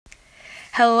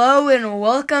Hello and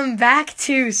welcome back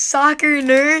to Soccer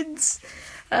Nerds.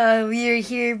 We are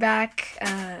here back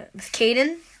with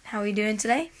Caden. How are we doing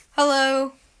today?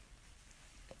 Hello.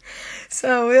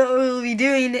 So what we'll be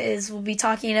doing is we'll be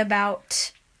talking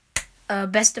about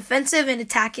best defensive and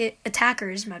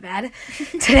attackers.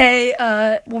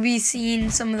 Today we'll be seeing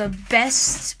some of the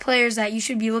best players that you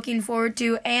should be looking forward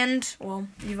to, and well,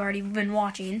 you've already been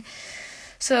watching.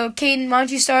 So, Caden, why don't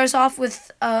you start us off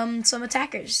with some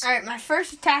attackers? All right, my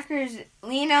first attacker is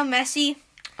Lionel Messi.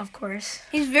 Of course.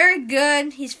 He's very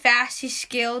good. He's fast. He's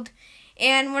skilled.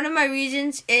 And one of my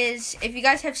reasons is if you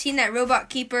guys have seen that robot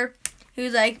keeper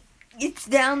who's like, gets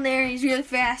down there and he's really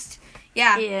fast.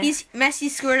 Yeah. Messi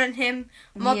scored on him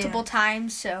multiple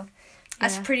times, so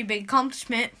that's a pretty big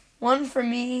accomplishment. One for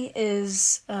me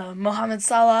is Mohamed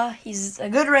Salah. He's a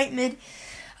good right mid.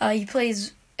 He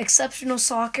plays exceptional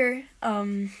soccer.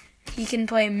 He can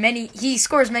play he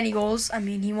scores many goals. I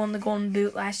mean, he won the Golden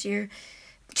Boot last year,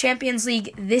 Champions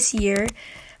League this year.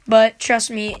 But trust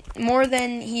me, more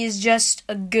than he is just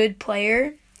a good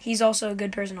player, he's also a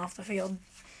good person off the field.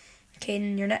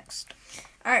 Caden, you're next.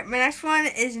 All right, my next one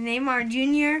is Neymar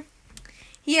Jr.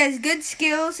 He has good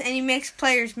skills and he makes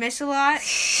players miss a lot.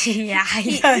 Yeah,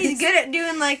 he does. He's good at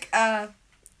doing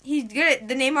he's good at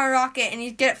the Neymar rocket, and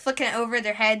he's good at flicking it over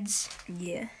their heads.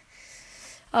 Yeah.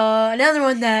 Another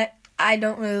one that I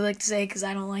don't really like to say because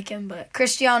I don't like him, but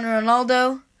Cristiano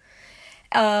Ronaldo.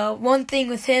 One thing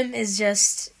with him is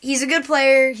just he's a good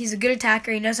player. He's a good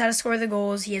attacker. He knows how to score the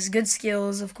goals. He has good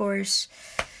skills, of course.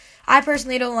 I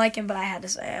personally don't like him, but I had to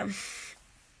say him.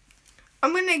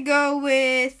 I'm going to go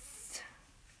with...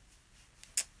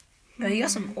 Oh, you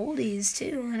got some oldies,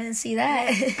 too. I didn't see that.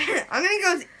 I'm going to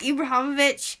go with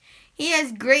Ibrahimovic. He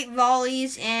has great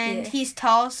volleys, and he's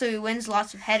tall, so he wins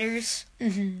lots of headers.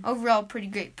 Mm-hmm. Overall, pretty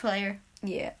great player.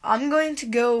 Yeah. I'm going to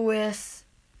go with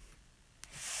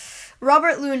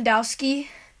Robert Lewandowski,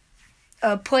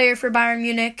 a player for Bayern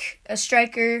Munich, a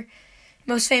striker,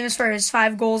 most famous for his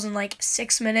 5 goals in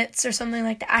 6 minutes or something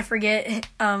like that. I forget.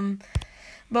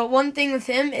 But one thing with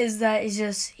him is that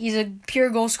he's a pure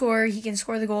goal scorer. He can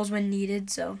score the goals when needed,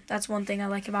 so that's one thing I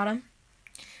like about him.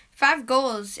 5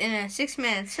 goals in 6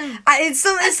 minutes.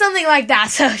 It's something like that.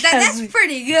 So that's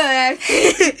pretty good.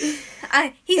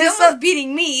 He's almost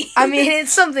beating me. I mean,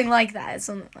 it's something like that.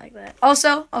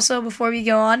 Also, before we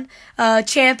go on,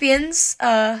 champions.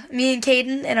 Me and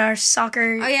Caden and our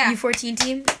soccer U14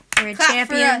 team. We're Clap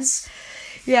champions.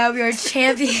 Yeah, we are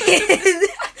champions.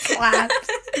 Clap.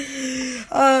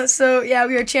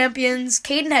 We are champions.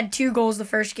 Caden had 2 goals the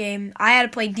first game. I had to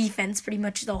play defense pretty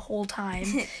much the whole time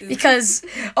because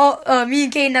me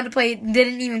and Caden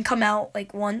didn't even come out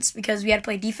once because we had to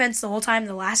play defense the whole time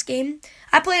the last game.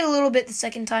 I played a little bit the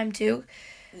second time too,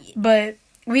 but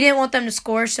we didn't want them to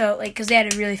score, so because they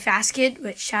had a really fast kid.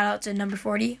 Which shout out to number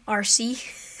 40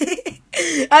 RC.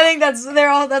 I think that's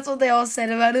what they all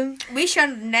said about him. We shut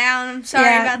him down. I'm sorry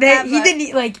about that. He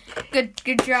didn't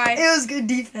good try. It was good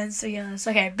defense. So yes,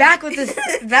 okay. Back with this.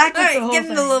 Back with the whole getting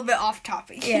thing. a little bit off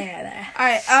topic. Yeah. There. All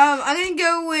right. I'm gonna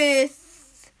go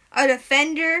with a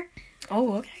defender.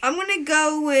 Oh, okay. I'm gonna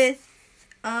go with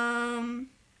Van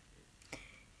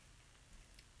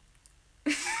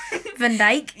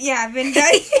Dijk. Yeah, Van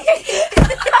Dijk.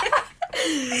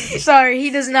 Sorry,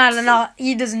 he does not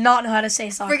know how to say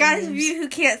soccer. For guys of you who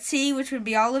can't see, which would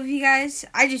be all of you guys,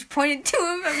 I just pointed to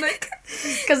him. I'm like,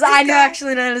 because I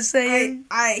actually know how to say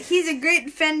it. He's a great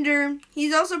defender.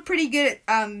 He's also pretty good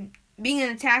at being an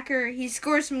attacker. He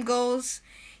scores some goals.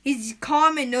 He's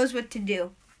calm and knows what to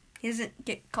do. He doesn't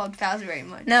get called fouls very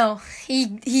much. No,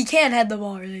 he can head the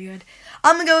ball really good.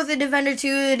 I'm gonna go with the defender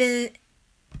too.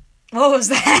 What was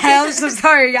that? I'm so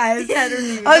sorry, guys. Yeah, I don't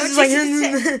even I was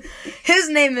just his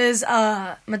name is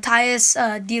Matthias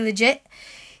De Ligt.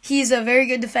 He's a very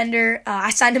good defender.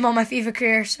 I signed him on my FIFA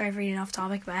career. Sorry for getting off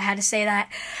topic, but I had to say that.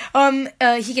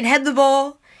 He can head the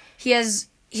ball. His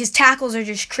tackles are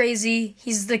just crazy.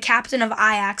 He's the captain of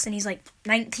Ajax, and he's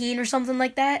 19 or something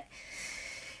like that.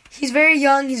 He's very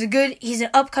young. He's an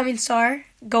upcoming star.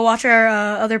 Go watch our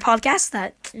other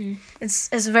podcast. It's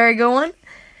a very good one.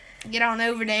 Get on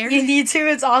over there. You need to.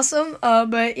 It's awesome.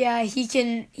 But yeah,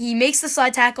 he makes the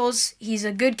slide tackles. He's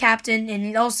a good captain, and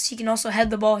he can also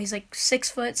head the ball. He's 6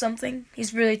 foot something.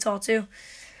 He's really tall too.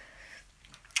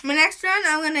 My next one,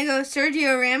 I'm gonna go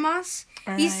Sergio Ramos.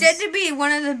 Nice. He's said to be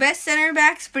one of the best center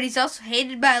backs, but he's also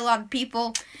hated by a lot of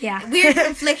people. Yeah. Weird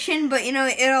confliction, but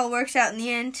it all works out in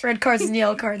the end. Red cards and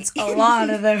yellow cards. A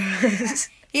lot of those.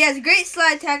 He has great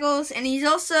slide tackles, and he's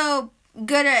also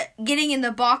good at getting in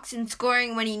the box and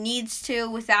scoring when he needs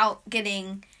to without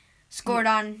getting scored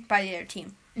on by the other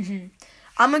team. Mm-hmm.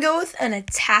 I'm going to go with an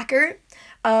attacker.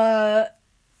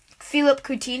 Philippe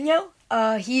Coutinho.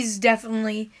 He's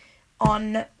definitely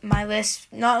on my list,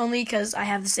 not only because I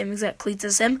have the same exact cleats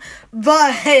as him,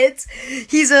 but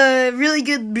he's a really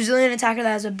good Brazilian attacker that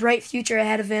has a bright future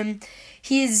ahead of him.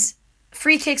 His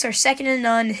free kicks are second to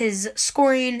none. His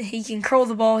scoring, he can curl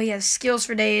the ball. He has skills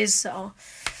for days. So,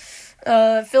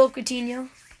 Philippe Coutinho,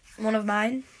 one of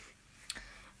mine.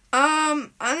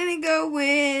 I'm gonna go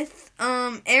with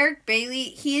Eric Bailey.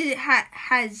 He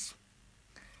has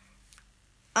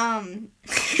he's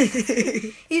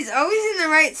always in the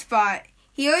right spot.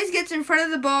 He always gets in front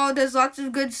of the ball, does lots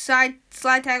of good slide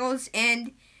tackles,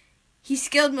 and he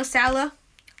skilled Masala.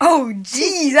 Oh,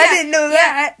 jeez, I didn't know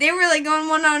that. They were like going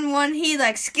 1-on-1. He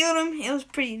like skilled him. It was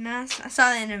pretty nice. I saw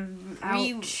that in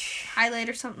a highlight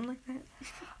or something like that.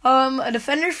 A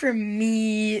defender for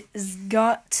me has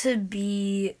got to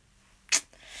be.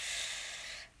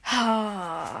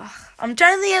 I'm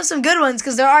trying to think of some good ones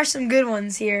because there are some good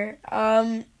ones here.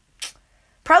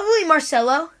 Probably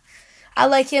Marcelo. I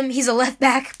like him. He's a left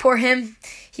back. Poor him.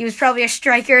 He was probably a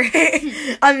striker.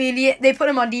 I mean, they put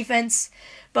him on defense,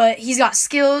 but he's got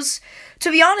skills.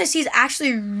 To be honest, he's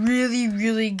actually really,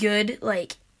 really good.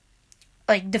 Like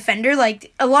defender.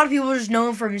 Like a lot of people just know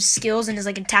him for his skills and his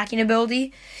like attacking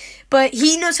ability. But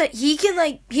he knows how he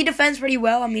defends pretty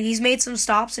well. I mean, he's made some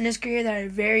stops in his career that are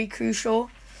very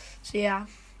crucial. So, yeah.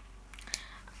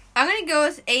 I'm going to go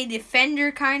with a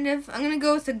defender, kind of. I'm going to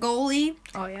go with a goalie.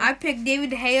 Oh, yeah? I picked David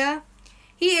De Gea.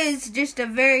 He is just a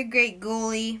very great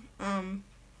goalie.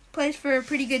 Plays for a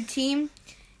pretty good team.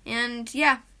 And,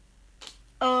 yeah.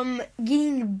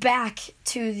 Getting back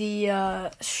to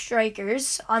the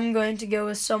strikers, I'm going to go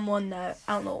with someone that,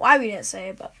 I don't know why we didn't say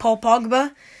it, but Paul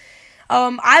Pogba.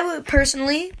 I would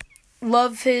personally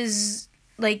love his,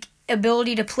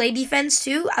 ability to play defense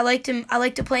too. I like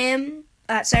to play him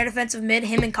at center defensive mid.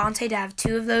 Him and Conte to have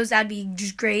two of those, that'd be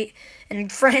just great. And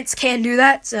France can do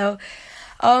that. So,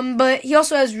 but he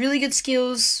also has really good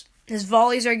skills. His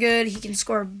volleys are good. He can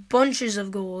score bunches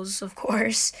of goals, of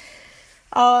course.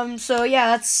 So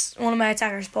yeah, that's one of my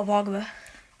attackers, Paul Pogba.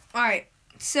 All right.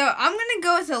 So I'm gonna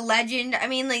go with a legend. I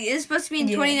mean, it's supposed to be in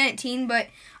 2019, but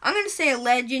I'm gonna say a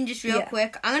legend just real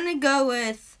quick. I'm gonna go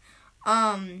with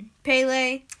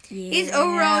Pele. Yeah. He's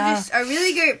overall just a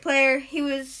really great player. He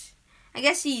was, I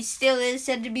guess he still is,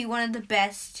 said to be one of the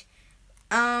best.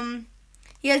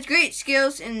 He has great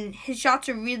skills and his shots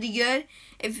are really good.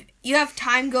 If you have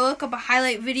time, go look up a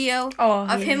highlight video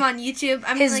of him on YouTube.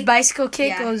 I mean, his bicycle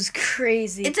kick was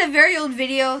crazy. It's a very old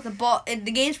video.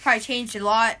 The game's probably changed a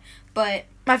lot, but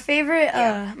my favorite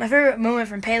moment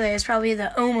from Pele is probably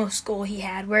the almost goal he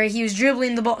had, where he was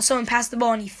dribbling the ball, someone passed the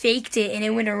ball and he faked it, and it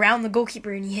went around the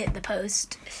goalkeeper and he hit the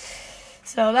post.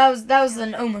 So that was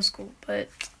an almost goal. But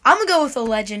I'm gonna go with a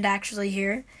legend actually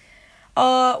here.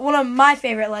 One of my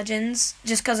favorite legends,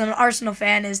 just because I'm an Arsenal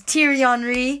fan, is Thierry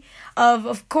Henry.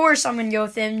 Of course, I'm gonna go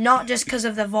with him, not just because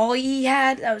of the volley he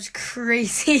had. That was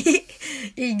crazy.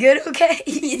 You good? Okay,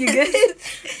 you good?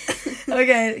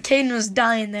 Okay, Caden was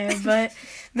dying there, but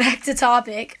back to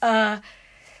topic.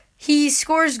 He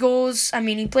scores goals. I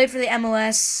mean, he played for the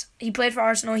MLS. He played for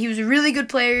Arsenal. He was a really good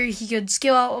player. He could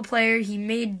skill out a player. He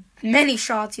made many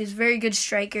shots. He was a very good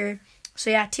striker.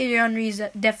 So yeah, Thierry Henry is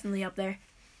definitely up there.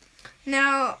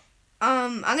 Now,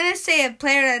 I'm going to say a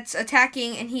player that's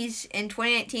attacking, and he's in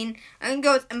 2019. I'm going to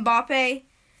go with Mbappe.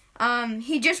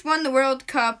 He just won the World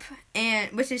Cup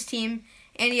with his team,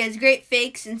 and he has great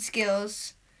fakes and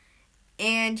skills.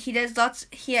 And he does does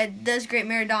great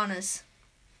Maradonas.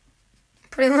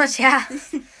 Pretty much, yeah.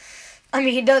 I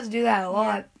mean, he does do that a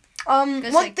lot.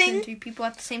 There's one thing, 2 and 3 people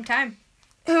at the same time.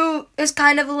 Who is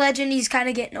kind of a legend, he's kind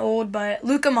of getting old, but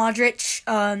Luka Modric,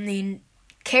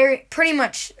 pretty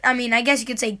much, I mean, I guess you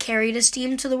could say carried his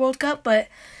team to the World Cup, but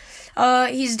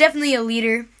he's definitely a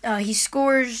leader. He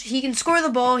can score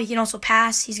the ball, he can also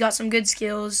pass, he's got some good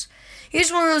skills.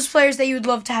 He's one of those players that you would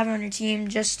love to have on your team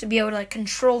just to be able to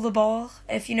control the ball,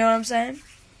 if you know what I'm saying.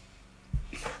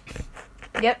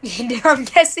 Yep, you do, I'm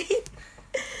guessing.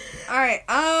 Alright,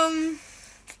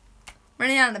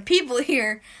 running out of the people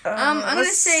here. I'm going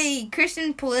to say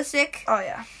Christian Pulisic. Oh,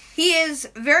 yeah. He is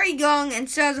very young and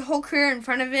still has a whole career in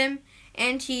front of him,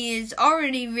 and he is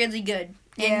already really good.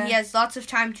 And he has lots of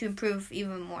time to improve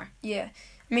even more. Yeah.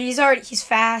 I mean, he's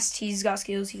fast, he's got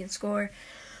skills, he can score.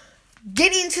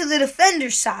 Getting to the defender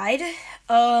side,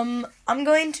 I'm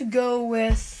going to go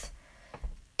with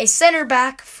a center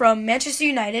back from Manchester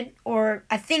United, or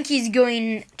I think he's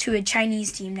going to a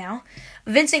Chinese team now,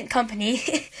 Vincent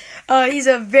Kompany. He's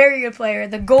a very good player.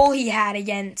 The goal he had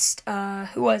against,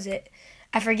 who was it?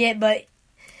 I forget, but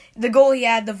the goal he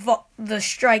had, the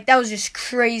strike, that was just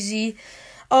crazy.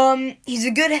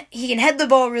 He can head the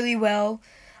ball really well.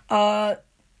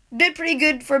 Did pretty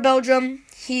good for Belgium.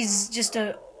 He's just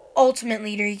a ultimate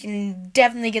leader. He can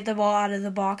definitely get the ball out of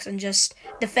the box and just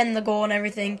defend the goal and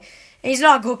everything. And he's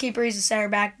not a goalkeeper, he's a center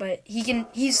back, but he can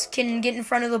get in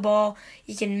front of the ball.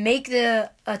 He can make the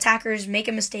attackers make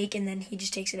a mistake, and then he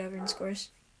just takes it over and scores.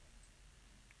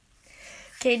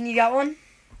 Caden, you got one?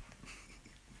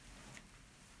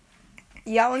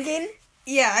 You got one, Caden?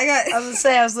 Yeah, I got...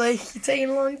 I was like, you're taking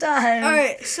a long time.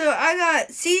 Alright, so I got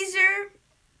Caesar.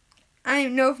 I don't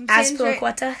even know if I'm saying this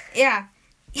right. Azpilicueta? Yeah.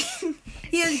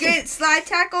 He was great at slide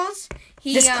tackles.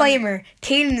 Disclaimer,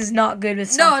 Caden is not good with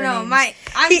soccer names.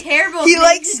 I'm terrible. He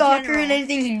likes soccer and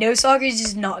anything. He knows soccer. He's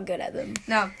just not good at them.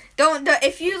 No, don't.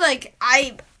 If you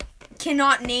I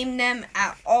cannot name them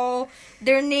at all.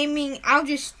 They're naming.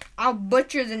 I'll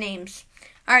butcher the names.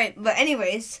 All right, but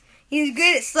anyways, he's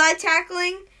good at slide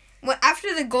tackling.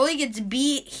 After the goalie gets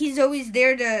beat, he's always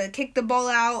there to kick the ball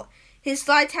out. His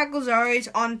slide tackles are always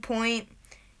on point,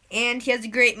 and he has a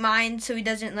great mind, so he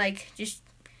doesn't just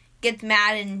gets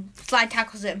mad and slide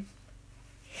tackles him.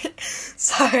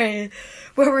 Sorry.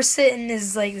 Where we're sitting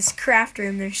is this craft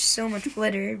room. There's so much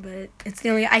glitter, but it's the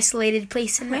only isolated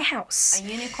place in my house. A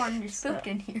unicorn just spooked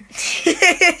in here.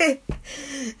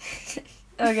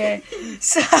 Okay.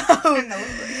 So,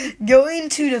 going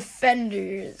to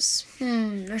defenders.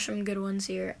 There's some good ones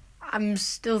here. I'm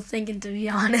still thinking, to be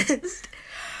honest.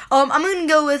 I'm going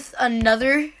to go with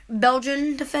another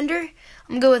Belgian defender.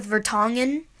 I'm going to go with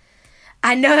Vertonghen.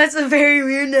 I know that's a very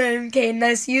weird name, Caden.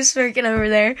 I see you smirking over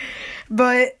there.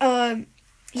 But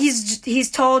he's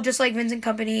tall, just like Vincent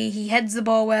Kompany. He heads the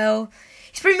ball well.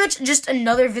 He's pretty much just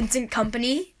another Vincent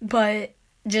Kompany, but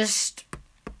just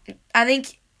I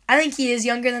think he is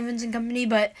younger than Vincent Kompany,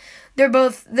 but they're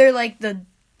like the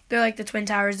Twin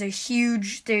Towers. They're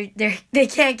huge. They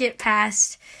can't get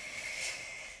past.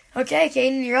 Okay,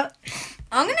 Caden, you're up.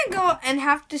 I'm going to go and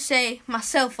have to say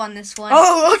myself on this one.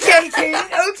 Oh, okay,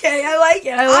 Caden. Okay, I like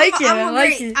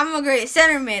it. I'm a great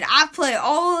center mid. I play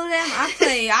all of them.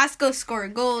 I go score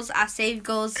goals. I save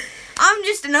goals. I'm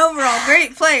just an overall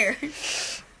great player.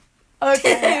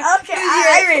 Okay.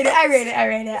 I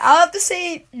rate it. I'll have to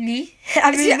say me.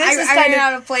 I mean,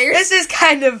 this is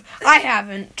kind of, I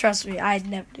haven't, trust me, I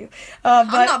never do. I'm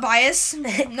not biased.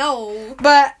 No.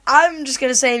 But I'm just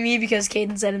going to say me because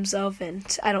Caden said himself and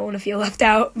I don't want to feel left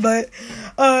out. But,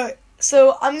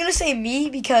 so I'm going to say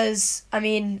me because, I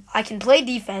mean, I can play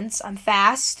defense. I'm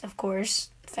fast, of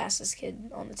course. Fastest kid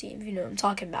on the team, if you know what I'm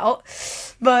talking about.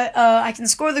 But, I can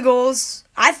score the goals.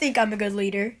 I think I'm a good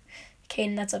leader.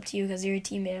 Caden, that's up to you because you're a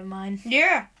teammate of mine.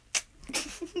 Yeah.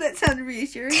 That sounded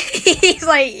reassuring. He's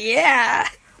like, yeah.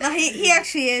 No, he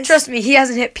actually is. Trust me, he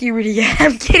hasn't hit puberty yet.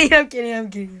 I'm kidding.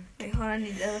 Wait, hold on, I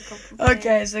need to look up.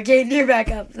 Okay, so Caden, you're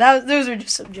back up. Those are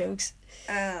just some jokes.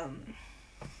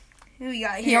 Who we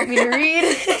got here? You want me to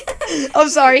read? I'm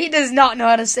sorry, he does not know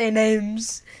how to say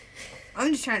names.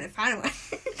 I'm just trying to find one.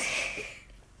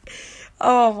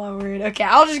 Oh, my word. Okay,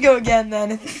 I'll just go again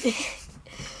then.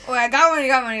 Oh, I got one.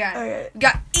 Okay. We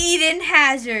got Eden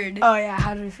Hazard. Oh, yeah.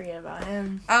 How did we forget about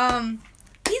him?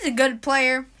 He's a good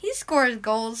player. He scores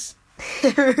goals.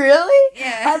 Really?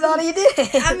 Yeah. I thought he did.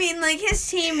 I mean, his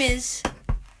team is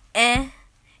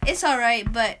It's all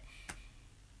right, but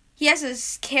he has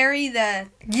to carry the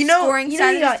scoring side of his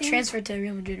team. He got transferred to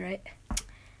Real Madrid, right?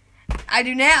 I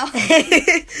do now.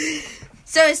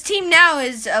 So his team now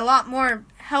is a lot more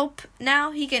help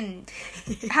now. He can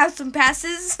have some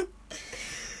passes.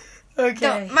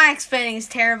 Okay. My explaining is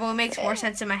terrible. It makes more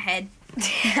sense in my head.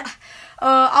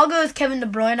 I'll go with Kevin De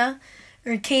Bruyne.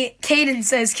 Or Caden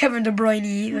says Kevin De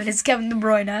Bruyne, but it's Kevin De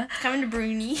Bruyne. Kevin De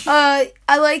Bruyne.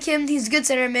 I like him. He's a good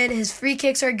center mid. His free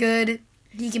kicks are good.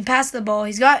 He can pass the ball.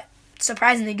 He's got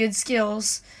surprisingly good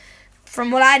skills.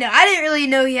 From what I know. I didn't really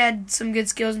know he had some good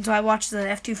skills until I watched the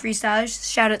F2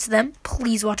 Freestylers. Shout out to them.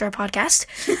 Please watch our podcast.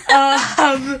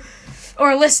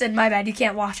 Or listen, my bad. You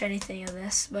can't watch anything of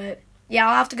this, but... yeah,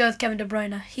 I'll have to go with Kevin De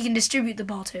Bruyne. He can distribute the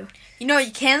ball, too. You know what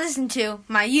you can listen to?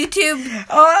 My YouTube.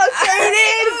 Oh,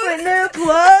 Caden, put no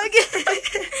plug.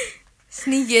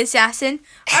 Sneaky assassin.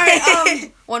 All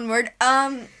right, one word.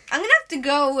 I'm going to have to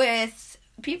go with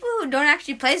people who don't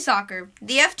actually play soccer.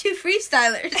 The F2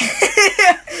 Freestylers.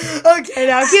 Okay,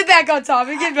 now get back on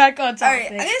topic. All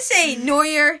right, I'm going to say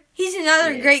Neuer. He's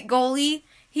another great goalie.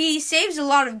 He saves a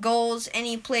lot of goals, and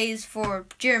he plays for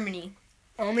Germany.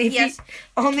 Only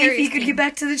if he could get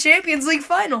back to the Champions League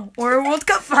final or a World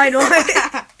Cup final.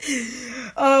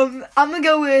 I'm going to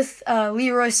go with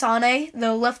Leroy Sané,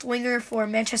 the left winger for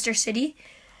Manchester City.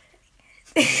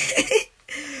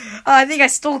 I think I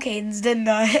stole Caden's, didn't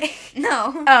I?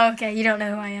 No. Oh, okay. You don't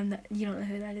know who I am. You don't know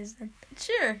who that is then.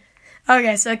 Sure.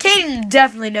 Okay, so Caden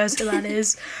definitely knows who that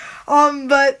is.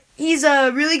 But he's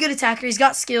a really good attacker. He's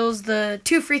got skills. The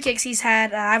 2 free kicks he's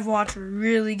had, I've watched, are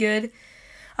really good.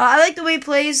 I like the way he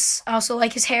plays. I also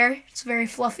like his hair. It's very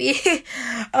fluffy.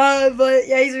 But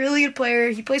yeah, he's a really good player.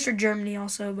 He plays for Germany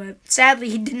also, but sadly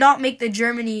he did not make the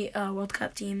Germany World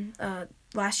Cup team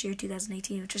last year,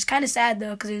 2018, which is kind of sad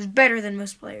though because he was better than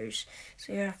most players.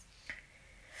 So yeah.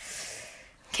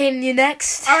 Caden, you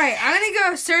next? All right, I'm gonna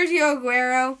go Sergio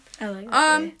Aguero. I like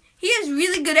that. He has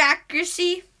really good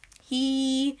accuracy.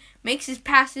 He makes his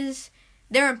passes.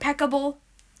 They're impeccable.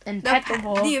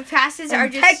 Impeccable. The passes are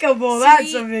just impeccable.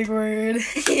 That's a big word.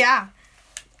 Yeah.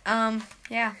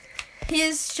 Yeah.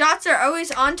 His shots are always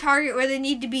on target where they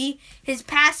need to be. His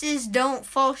passes don't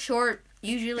fall short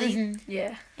usually. Mm-hmm.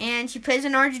 Yeah. And he plays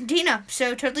in Argentina,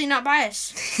 so totally not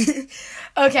biased.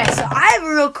 Okay, so I have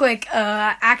a real quick,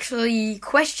 actually,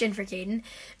 question for Caden.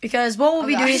 Because what we'll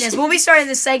be doing is we'll be starting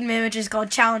this segment, which is called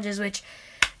Challenges, which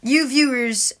you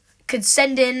viewers could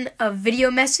send in a video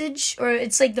message, or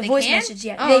it's like the voice message.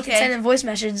 Yeah, they can send in voice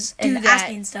messages and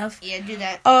asking stuff. Yeah, do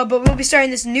that. But we'll be starting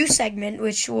this new segment,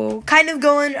 which will kind of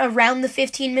go in around the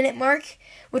 15-minute mark,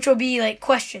 which will be like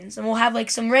questions, and we'll have like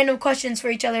some random questions for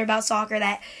each other about soccer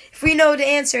that if we know to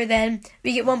answer, then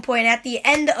we get 1 point. At the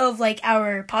end of like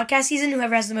our podcast season,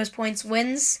 whoever has the most points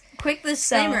wins. Quick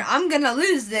disclaimer, I'm gonna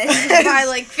lose this by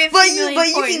like 50 million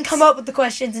points. But you can come up with the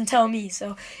questions and tell me.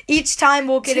 So each time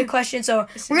we'll get a question. So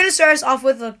we're gonna start us off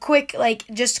with a quick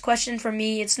just question from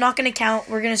me. It's not gonna count.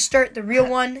 We're gonna start the real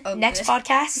one next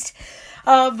podcast.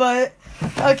 But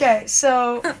okay,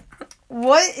 so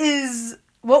what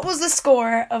was the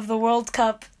score of the World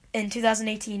Cup in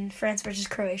 2018, France versus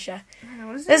Croatia?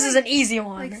 This is an easy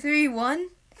one. Like 3-1?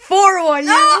 4-1. You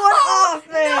 1 off,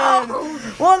 man. No.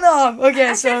 1 off. Okay,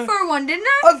 I said 4-1, didn't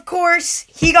I? Of course,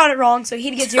 he got it wrong, so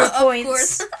he'd get 0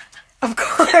 points. Of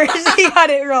course, he got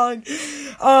it wrong.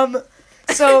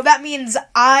 So that means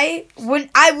I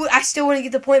still wouldn't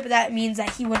get the point, but that means that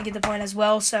he wouldn't get the point as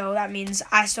well. So that means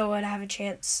I still would have a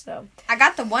chance. So I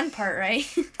got the one part right.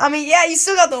 I mean, yeah, you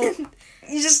still got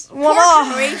you just 1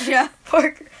 off. Croatia.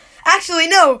 Actually,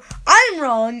 no, I'm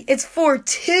wrong. It's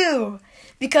 4-2.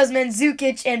 Because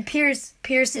Mandzukic and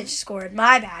Perisic scored.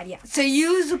 My bad, yeah. So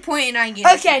you lose a point and I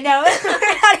get Okay, no,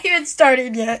 we're not even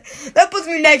started yet. That puts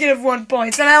me -1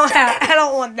 points, and I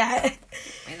don't want that.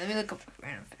 Wait, let me look up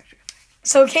random factor.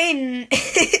 So Caden,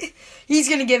 he's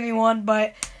gonna give me one,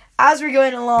 but as we're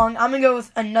going along, I'm gonna go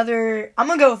with a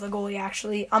goalie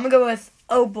actually. I'm gonna go with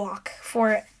Oblak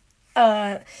for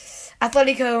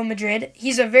Atletico Madrid.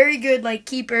 He's a very good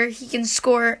keeper. He can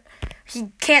score.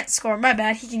 He can't score, my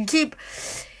bad. He can keep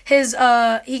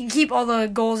all the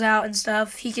goals out and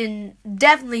stuff. He can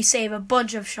definitely save a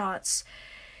bunch of shots.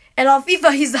 And on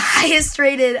FIFA, he's the highest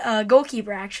rated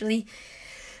goalkeeper, actually.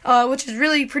 Which is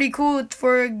really pretty cool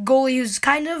for a goalie who's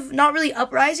kind of not really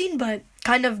uprising, but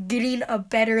kind of getting a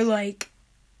better,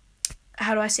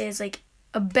 how do I say it? It's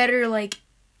a better,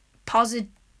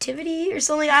 positivity or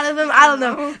something out of him. I don't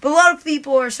know. But a lot of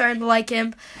people are starting to like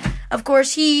him. Of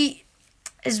course,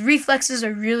 his reflexes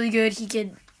are really good.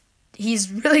 He's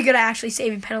really good at actually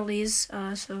saving penalties.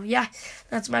 So yeah,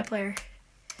 that's my player.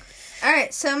 All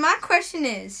right. So my question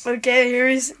is, okay,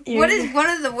 what is one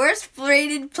of the worst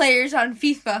rated players on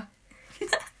FIFA?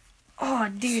 Oh,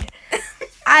 dude,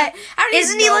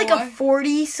 isn't he a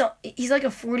 40? So he's a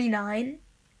 49.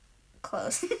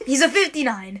 Close. He's a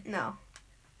 59. No.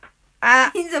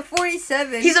 He's a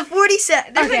 47. He's a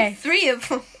 47. There's okay. 3 of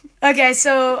them. Okay,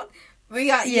 so. We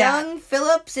got Young,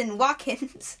 Phillips, and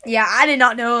Watkins. Yeah, I did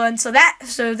not know, and so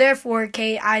therefore,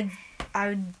 Kate, I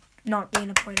would not gain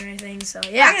a point or anything. So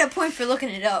yeah, I get a point for looking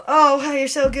it up. Oh, you're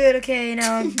so good. Okay,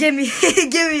 now give me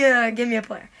a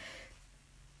player.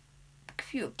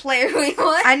 Give you a player, we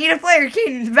want. I need a player.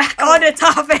 Kate, back on the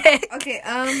topic. Okay,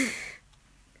 I'm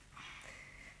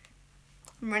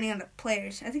running out of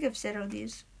players. I think I've said all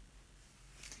these.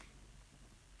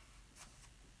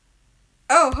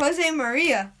 Oh, Jose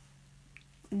Maria.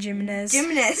 Jimenez.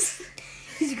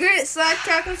 He's great at slide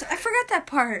tackles. I forgot that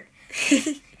part.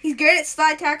 He's great at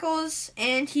slide tackles,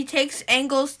 and he takes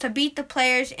angles to beat the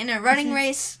players in a running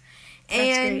race,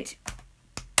 and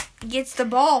gets the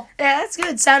ball. Yeah, that's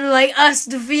good. Sounded like us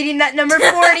defeating that number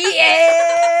 40.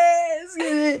 Yes.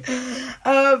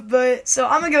 But so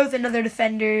I'm gonna go with another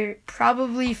defender,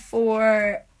 probably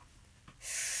for.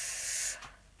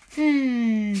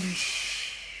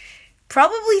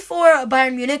 Probably for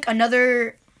Bayern Munich,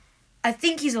 I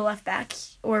think he's a left back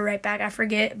or right back, I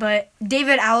forget. But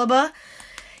David Alaba,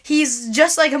 He's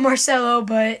just like a Marcelo,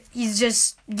 but he's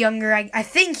just younger. I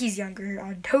think he's younger.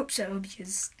 I'd hope so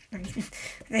because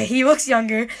he looks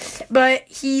younger. But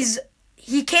he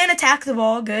can attack the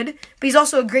ball good, but he's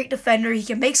also a great defender. He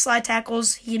can make slide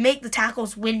tackles. He can make the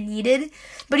tackles when needed.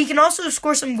 But he can also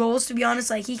score some goals, to be honest.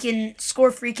 Like, he can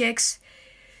score free kicks.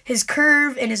 His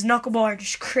curve and his knuckleball are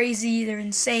just crazy. They're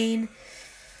insane.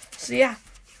 So, yeah.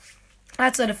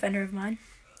 That's a defender of mine.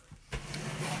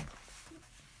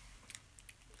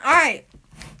 All right.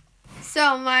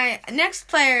 So my next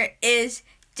player is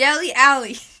Dele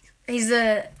Alli. He is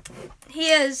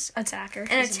an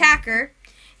attacker.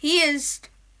 He is.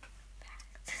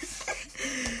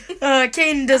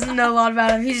 Caden doesn't know a lot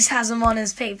about him. He just has him on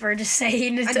his paper, just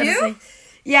saying. I do?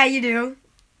 Yeah, you do.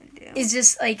 He's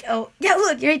just like, oh, yeah,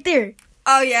 look, right there.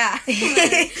 Oh, yeah.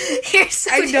 You're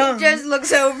so dumb. Just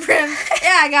looks over him.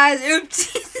 Yeah, guys,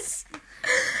 oops.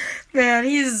 Man,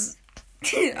 this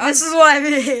is what I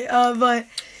mean. But,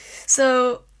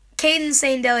 so, Caden's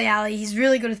saying Dele Alli, he's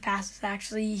really good with passes,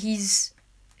 actually. He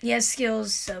has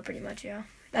skills, so pretty much, yeah.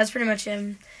 That's pretty much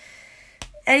him.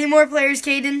 Any more players,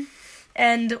 Caden?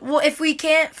 And, well, if we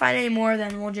can't find any more,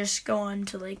 then we'll just go on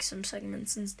to, like, some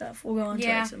segments and stuff. We'll go on to,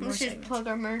 like, some more segments. Let's just plug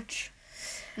our merch.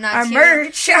 Our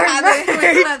merch. We don't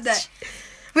have that.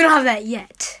 We don't have that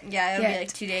yet. Yeah, it'll be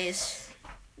like 2 days.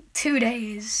 2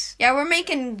 days. Yeah, we're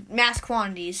making mass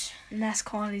quantities. Mass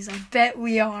quantities, I bet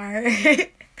we are.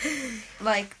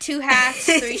 Like 2 hats,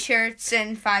 3 shirts,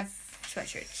 and 5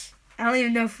 sweatshirts. I don't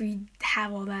even know if we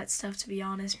have all that stuff, to be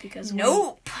honest, because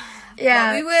nope.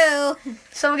 Yeah, but we will.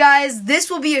 So, guys,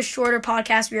 this will be a shorter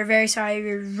podcast. We are very sorry.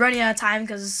 We're running out of time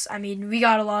because, I mean, we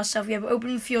got a lot of stuff. We have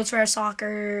open fields for our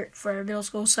soccer, for our middle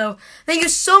school. So, thank you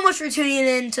so much for tuning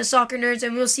in to Soccer Nerds,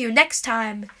 and we'll see you next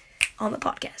time on the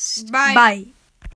podcast. Bye. Bye.